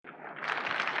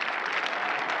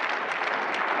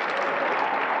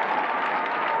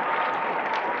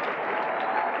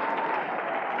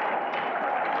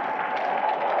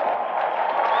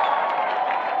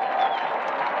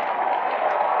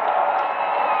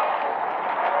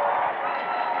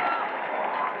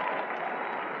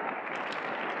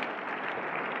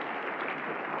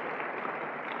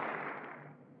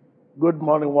Good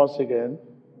morning once again.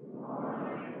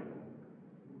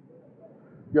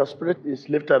 Your spirit is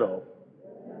lifted up.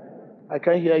 I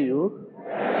can hear you.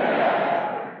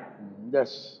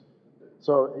 Yes.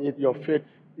 So if your faith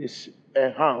is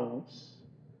enhanced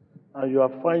and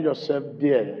you find yourself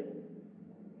there,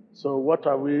 so what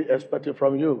are we expecting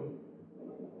from you?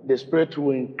 The spirit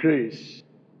will increase.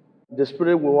 The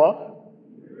spirit will what?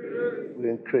 Will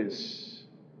increase.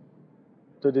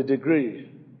 To the degree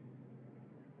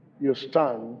you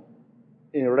stand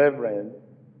in reverence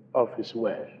of his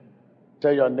word.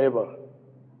 Tell your neighbor,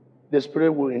 the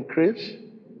spirit will increase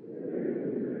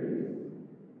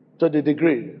to the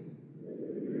degree.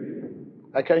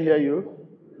 I can hear you.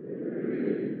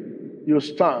 You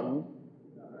stand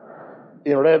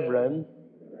in reverence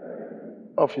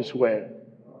of his word.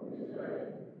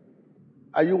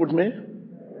 Are you with me?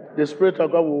 The Spirit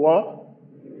of God will what?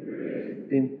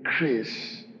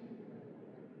 Increase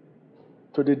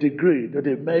to the degree, to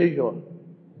the measure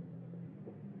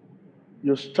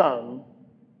you stand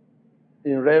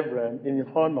in reverence, in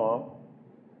honor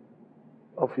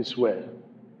of his word.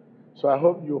 So I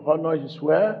hope you honor his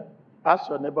word. Ask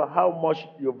your neighbor how much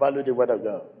you value the word of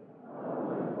God.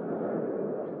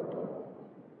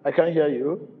 I can't hear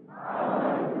you.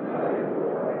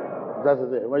 That's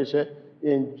it. What you say?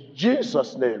 In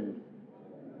Jesus' name,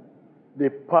 the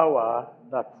power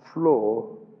that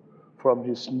flow from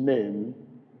his name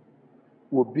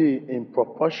will be in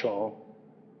proportion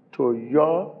to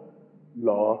your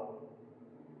law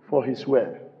for his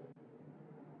word.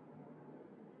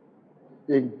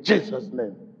 In Jesus'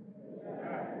 name.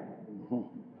 Mm-hmm.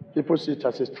 People see it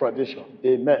as a tradition.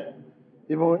 Amen.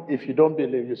 Even if you don't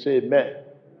believe, you say amen.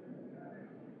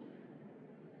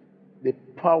 The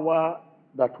power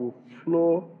that will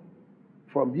flow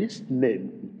from his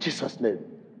name, in Jesus' name,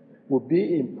 will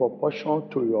be in proportion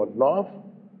to your love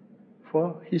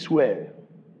for his word.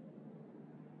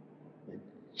 In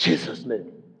Jesus' name.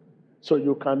 So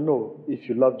you can know if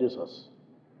you love Jesus.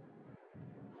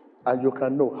 And you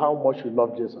can know how much you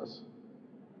love Jesus.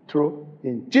 True?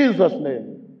 In Jesus'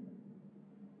 name.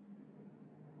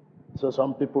 So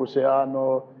some people say,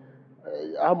 no,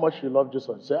 how much you love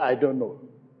Jesus? Say, I don't know.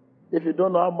 If you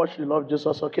don't know how much you love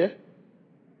Jesus, okay?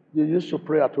 You used to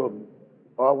pray at home.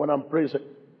 Or when I'm praying, say,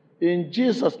 in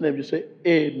Jesus' name, you say,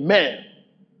 amen.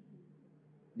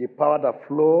 The power that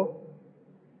flows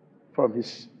from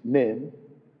his name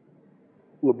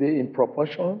will be in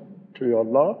proportion to your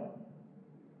love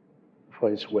for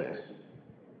his word.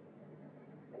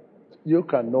 You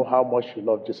can know how much you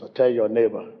love Jesus. Tell your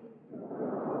neighbor.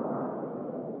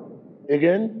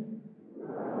 Again?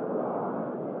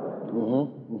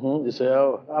 You say,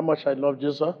 oh, how much I love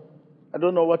Jesus? I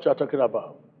don't know what you're talking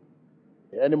about.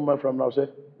 Any moment from now, say,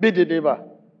 be the neighbor.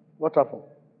 What happened?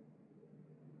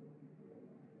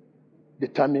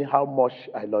 Determine how much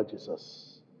I love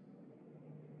Jesus.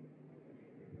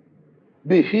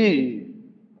 Be he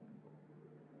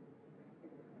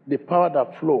the power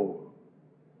that flows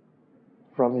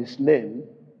from his name,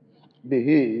 be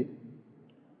he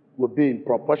will be in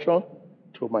proportion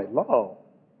to my love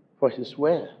for his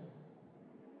word.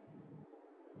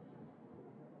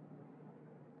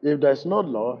 If there's no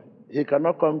law, he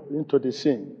cannot come into the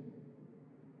scene.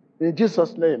 In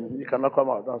Jesus' name, he cannot come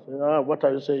out and say, what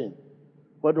are you saying?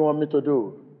 What do you want me to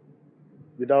do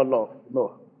without law?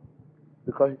 No.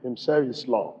 Because himself is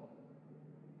law.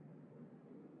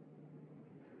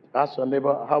 Ask your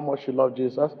neighbor how much you love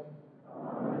Jesus.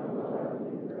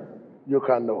 You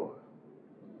can know.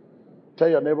 Tell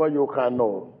your neighbor you can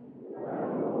know.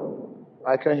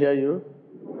 I can hear you.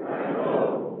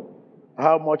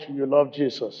 How much you love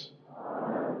Jesus.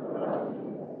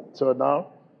 So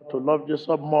now, to love Jesus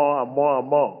more and more and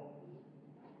more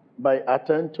by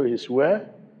attending to his word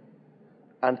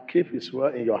and keep his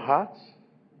word in your heart,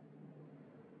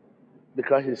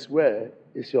 because his word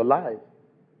is your life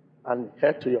and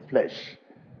head to your flesh.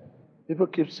 People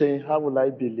keep saying, how will I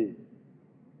believe?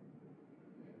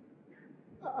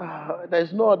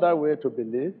 There's no other way to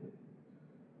believe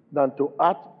than to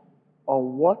act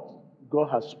on what God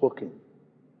has spoken.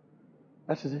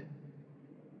 That is it.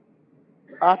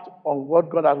 Act on what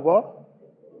God has what?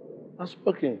 Has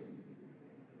spoken.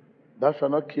 Thou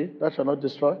shalt not kill, thou shalt not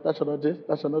destroy, thou shalt not this,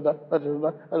 thou shalt not that, thou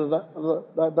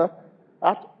shalt not that.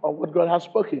 Act on what God has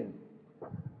spoken.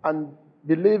 And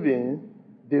believing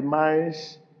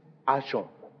demands action.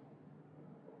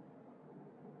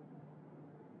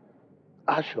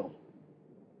 Action.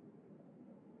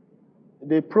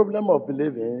 The problem of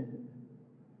believing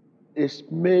is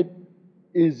made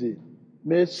easy,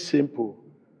 made simple,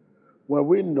 when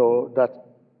we know that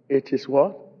it is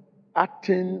what?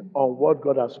 Acting on what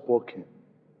God has spoken.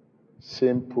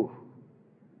 Simple.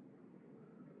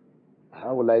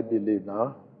 How will I believe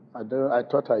now? I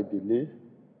thought I believe.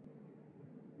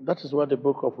 That is what the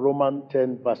book of Romans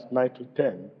 10, verse 9 to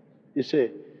 10. It says,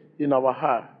 in our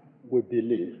heart we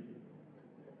believe.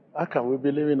 How can we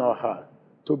believe in our heart?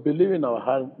 To believe in our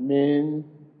heart means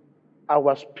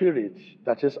our spirit,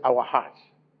 that is our heart,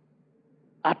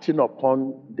 acting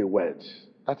upon the word.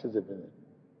 That is the meaning.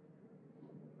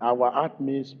 Our heart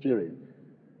means spirit,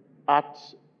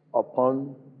 acts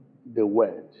upon the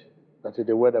word. That is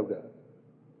the word of God.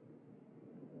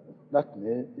 That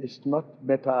means it's not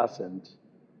mental assent.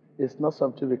 It's not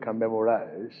something we can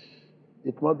memorize.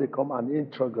 It must become an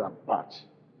integral part.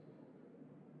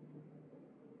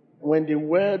 When the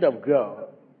word of God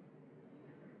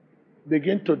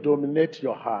begin to dominate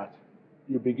your heart,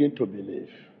 you begin to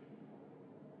believe.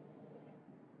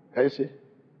 Can you see?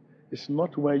 It's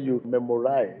not when you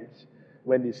memorize,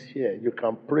 when it's here, you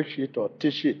can preach it or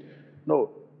teach it.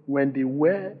 No, when the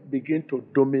word begin to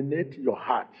dominate your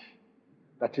heart,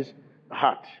 that is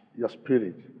heart, your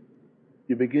spirit,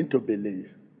 you begin to believe.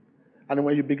 And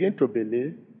when you begin to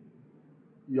believe,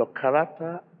 your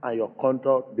character and your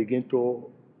conduct begin to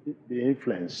be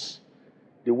influenced.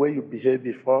 The way you behave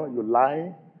before, you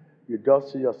lie, you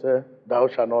just see yourself, thou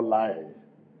shalt not lie.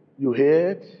 You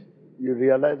hate, you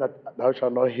realize that thou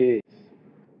shalt not hate.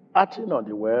 Acting on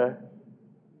the word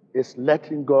is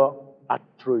letting God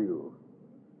act through you.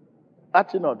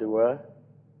 Acting on the word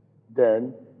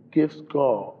then gives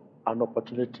God an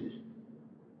opportunity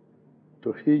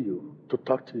to hear you, to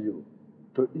talk to you,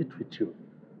 to eat with you,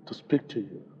 to speak to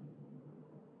you.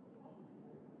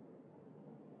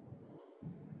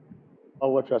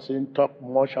 Or what you are saying, talk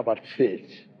much about faith.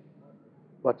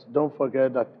 But don't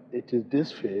forget that it is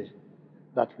this faith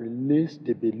that releases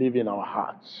the belief in our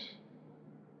hearts.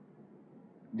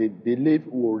 The belief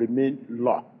will remain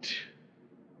locked,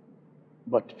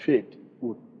 but faith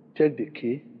will take the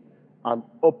key and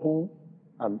open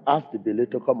and ask the belief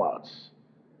to come out.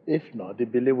 If not, the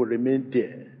belief will remain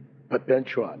there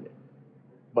perpetually.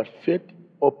 But faith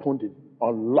opened it,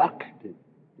 unlocked the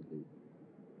belief.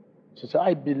 So say,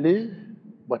 I believe,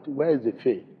 but where is the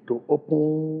faith to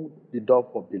open the door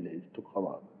for belief to come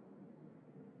out?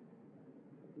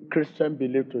 Christians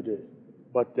believe today,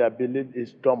 but their belief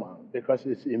is dormant because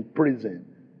it's in prison.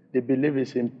 The belief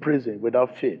is in prison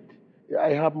without faith. I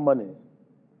have money.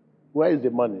 Where is the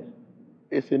money?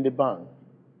 It's in the bank.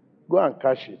 Go and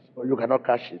cash it, or you cannot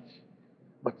cash it.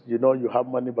 But you know you have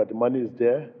money, but the money is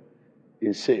there,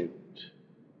 it's saved.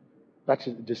 That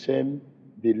is the same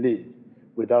belief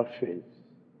without faith.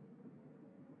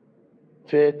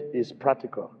 Faith is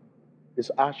practical.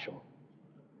 It's action.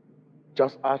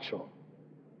 Just action.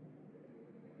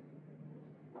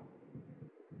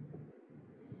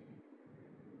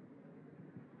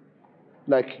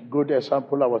 Like good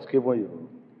example I was giving you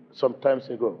some times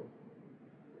ago.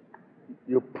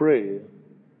 You pray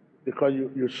because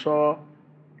you saw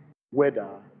weather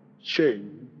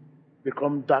change,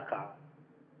 become darker,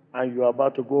 and you're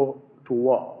about to go to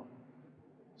war.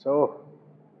 So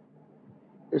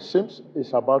it seems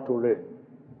it's about to rain,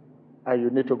 and you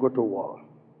need to go to war.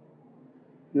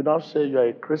 You now say you're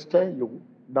a Christian, you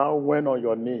now went on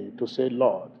your knee to say,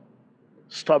 Lord,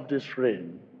 stop this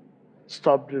rain,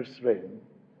 stop this rain,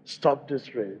 stop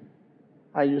this rain.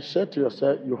 And you say to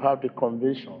yourself, you have the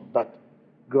conviction that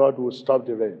God will stop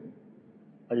the rain.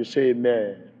 And you say,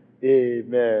 Amen,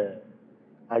 Amen.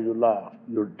 And you laugh,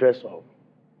 you dress up.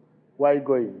 Why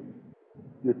going?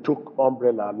 You took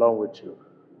umbrella along with you.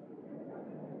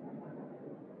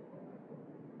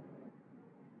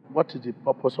 What is the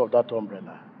purpose of that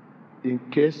umbrella? In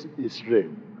case it's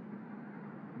rain,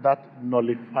 that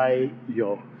nullify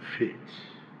your faith.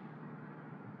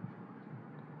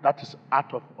 That is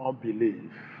act of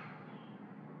unbelief.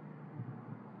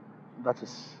 That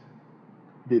is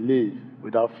belief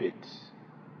without faith.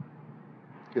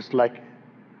 It's like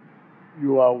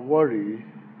you are worried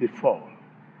before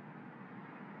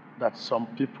that some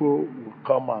people will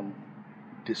come and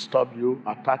disturb you,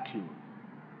 attack you.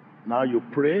 Now you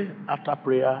pray, after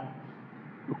prayer,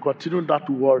 you continue that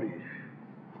worry,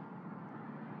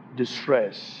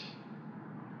 distress,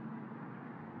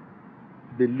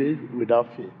 belief without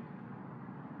faith.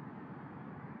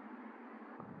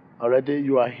 Already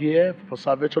you are here for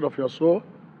salvation of your soul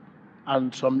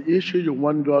and some issue you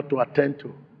want God to attend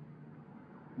to.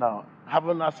 Now,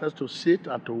 having access to sit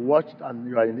and to watch, and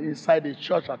you are inside the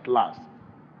church at last,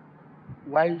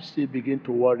 why still begin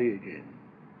to worry again?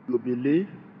 You believe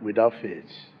without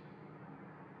faith.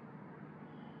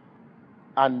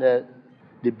 And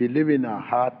the belief in our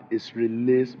heart is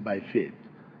released by faith.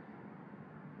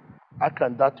 how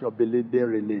can that your belief be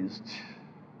released?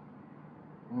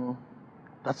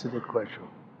 That's the question.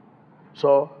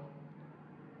 So,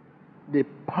 the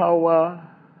power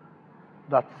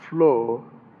that flow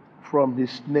from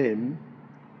his name,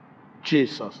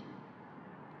 Jesus,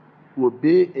 will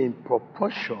be in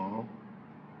proportion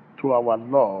to our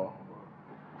law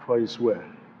for his will.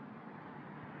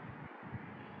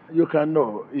 You can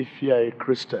know if you are a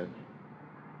Christian,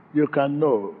 you can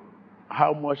know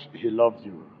how much he loves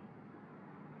you.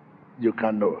 You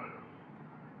can know.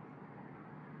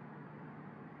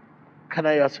 Can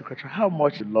I ask you a question? How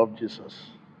much you love Jesus?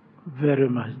 Very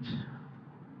much.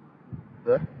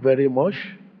 Very much.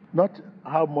 Not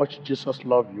how much Jesus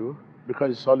loves you,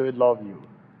 because he's always loved you.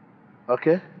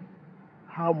 Okay?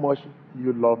 How much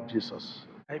you love Jesus?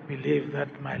 I believe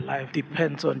that my life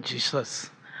depends on Jesus.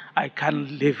 I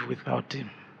can't live without him.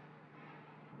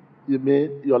 You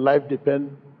mean your life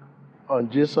depends on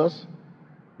Jesus?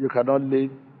 You cannot live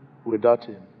without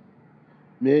him.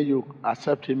 May you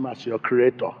accept him as your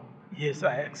creator. Yes,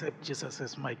 I accept Jesus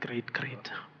as my great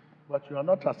creator. But you are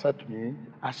not accepting me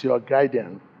as your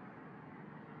guardian.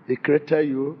 He created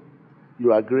you,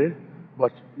 you agree,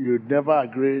 but you never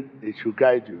agreed it should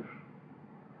guide you.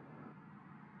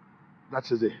 That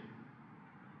is it.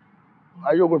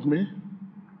 Are you with me?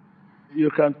 You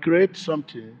can create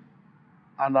something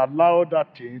and allow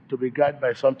that thing to be guided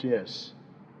by something else.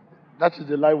 That is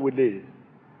the life we live.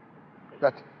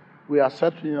 That we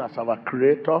accept him as our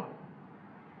creator,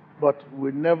 but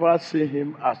we never see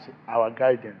him as our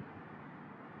guardian.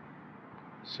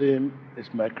 See him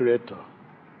as my creator.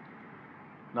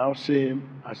 Now see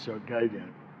him as your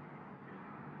guardian.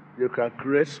 You can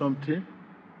create something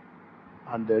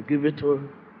and give it to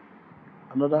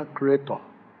another creator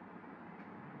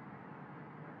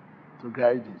to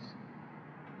guide it.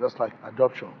 Just like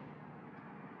adoption.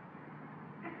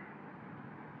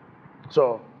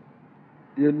 So,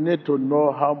 you need to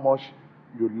know how much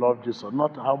you love Jesus,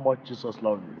 not how much Jesus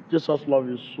loves you. Jesus loves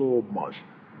you so much.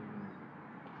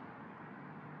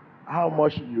 How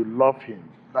much you love him,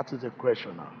 that is the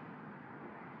question now.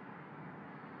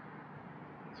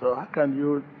 So how can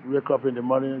you wake up in the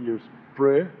morning, you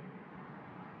pray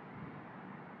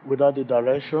without the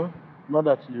direction, not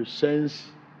that you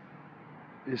sense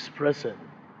his presence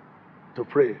to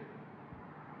pray.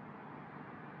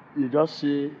 You just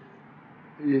see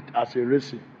it as a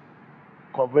racing,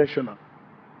 conventional.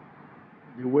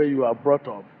 The way you are brought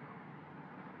up,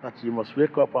 that you must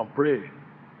wake up and pray.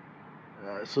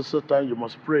 So time you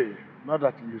must pray. Not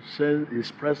that you sense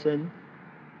his presence,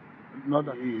 not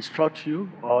that he instructs you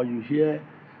or you hear.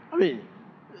 I mean,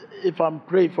 if I'm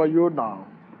praying for you now,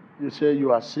 you say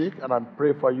you are sick and I'm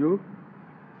praying for you,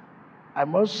 I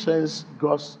must sense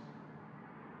God's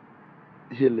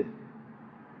healing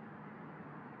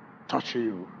touching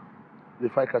you.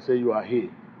 If I can say you are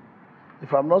healed.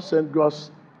 If I'm not sensing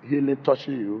God's healing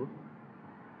touching you,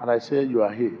 and I say you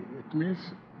are healed, it means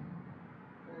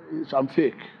I'm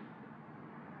fake.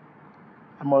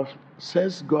 I must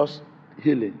sense God's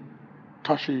healing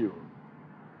touching you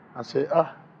and say,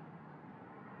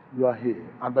 you are healed.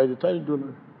 And by the time you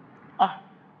do,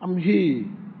 I'm healed.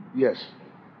 Yes.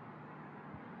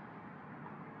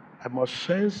 I must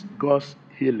sense God's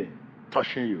healing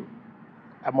touching you.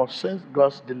 I must sense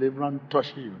God's deliverance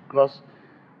touching you, God's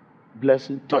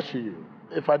blessing touching you.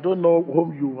 If I don't know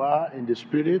whom you are in the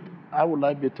spirit, I would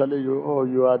like to be telling you, oh,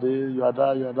 you are this, you are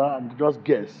that, and just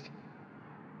guess.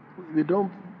 We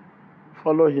don't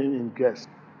follow him in guess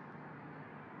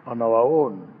on our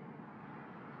own.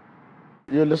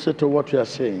 You listen to what we are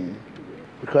saying,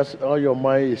 because all your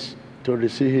mind is to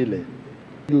receive healing.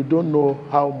 You don't know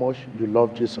how much you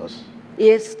love Jesus.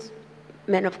 Yes,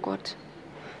 man of God.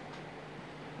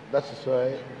 That is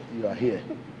why you are here.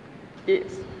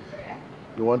 Yes.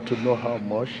 You want to know how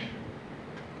much?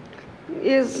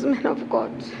 Yes, man of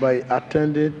God. By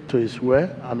attending to his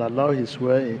will and allow his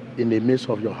will in the midst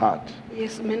of your heart.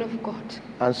 Yes, man of God.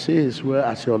 And see his will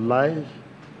as your life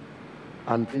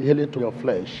and healing to your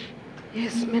flesh.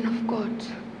 Yes, man of God.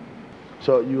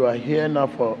 So you are here now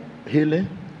for healing?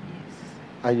 Yes.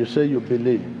 And you say you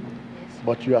believe, Yes.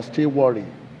 but you are still worried.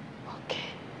 Okay.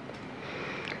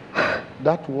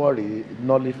 That worry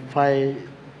nullifies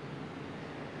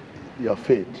your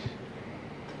faith.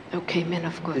 Okay, man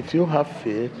of God. If you have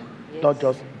faith, Yes. not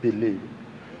just believe,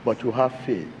 but you have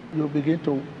faith, you begin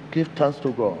to give thanks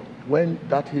to God when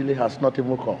that healing has not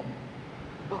even come.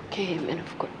 Okay, man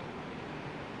of God.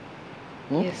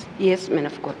 Yes, yes, man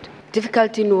of God.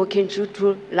 Difficulty in walking due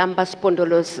to lumbar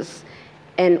spondylosis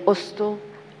and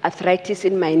osteoarthritis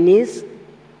in my knees,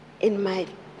 in my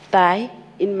thigh,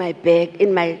 in my back,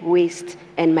 in my waist,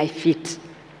 and my feet.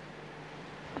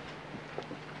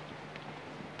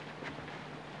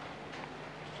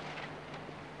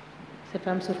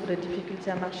 femme souffre de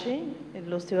difficultés à marcher et de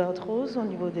l'ostéoarthrose au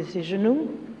niveau de ses genoux,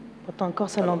 portant encore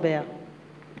sa lombaire.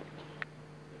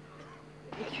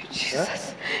 Thank you,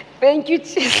 Jesus. Thank you,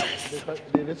 Jesus. Because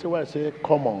the reason why I say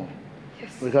come on,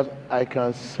 because I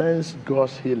can sense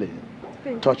God's healing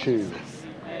touching you.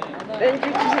 Thank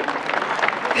you, Jesus.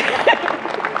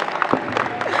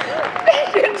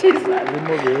 Thank you, Jesus.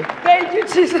 Remove it. Thank you,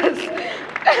 Jesus.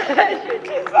 Thank you,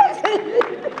 Jesus.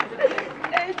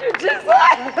 Thank you, Jesus.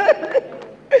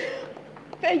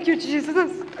 Thank you,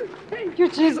 Jesus. Thank you,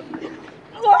 Jesus.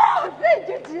 Oh, thank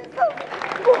you, Jesus.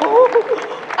 Oh,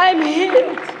 I'm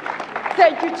healed.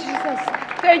 Thank you, Jesus.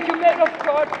 Thank you, man of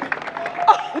God.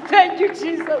 Oh, thank you,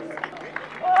 Jesus.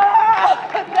 Oh,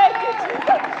 thank you,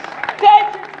 Jesus.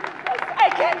 Thank you, Jesus. I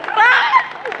can run.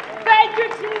 Thank you,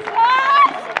 Jesus.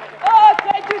 Oh,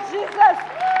 thank you, Jesus.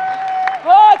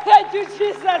 Oh, thank you,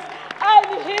 Jesus. I'm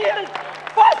healed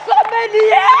for so many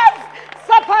years,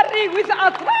 suffering with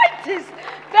arthritis.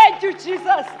 Thank you,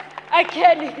 Jesus. I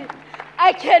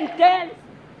can dance.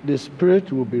 The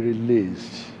spirit will be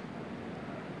released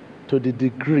to the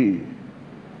degree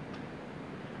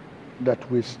that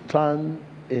we stand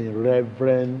in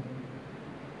reverence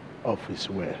of His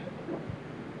word.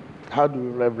 How do we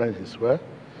reverence His word?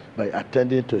 By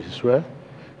attending to His word,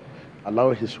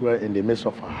 allowing His word in the midst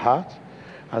of our heart,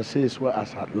 and see His word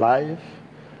as alive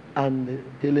and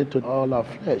healing to all our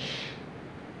flesh.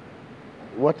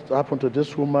 What happened to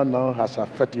this woman now has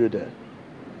affected you there.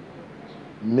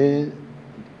 Me,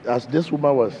 as this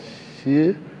woman was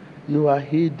here, you are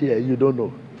here there, you don't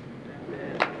know.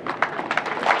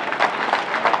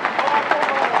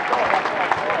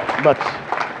 But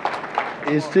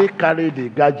he still carry the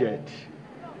gadget,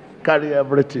 carry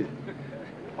everything,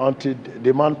 until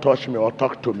the man touch me or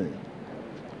talk to me.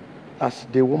 As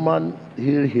the woman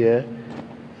here,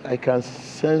 I can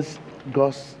sense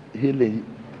God's healing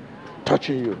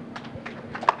touching you.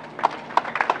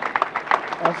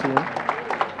 That's it.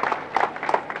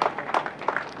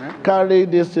 Carry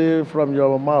this from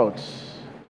your mouth.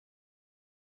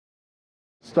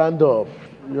 Stand up.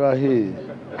 You are here.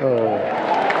 Go.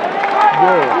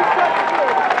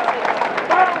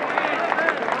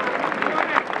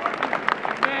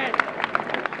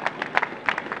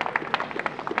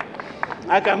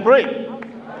 I can breathe.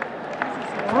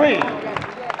 Breathe.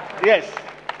 Yes.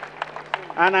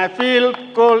 And I feel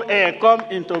cold air come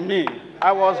into me.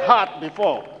 I was hot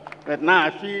before, but now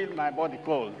I feel my body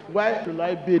cold. Why should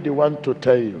I be the one to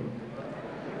tell you?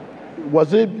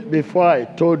 Was it before I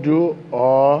told you,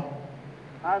 or?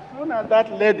 As soon as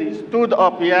that lady stood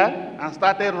up here and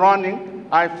started running,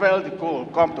 I felt the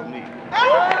cold come to me.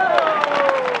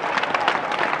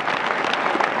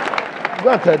 Go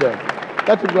and tell them.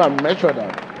 Let me go and measure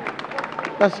them.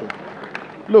 That's it.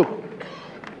 Look,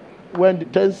 when the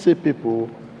 10 sick people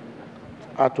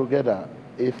are together,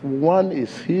 if one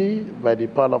is healed by the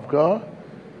power of God,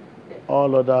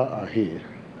 all others are healed.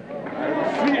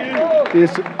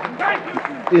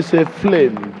 It's a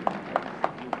flame.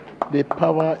 The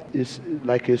power is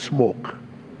like a smoke.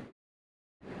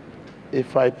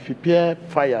 If I prepare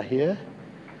fire here,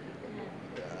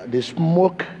 the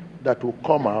smoke that will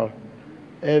come out,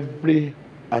 every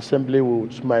assembly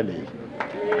will smell it.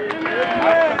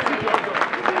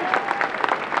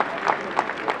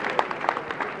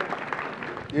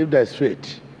 If there's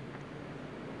faith.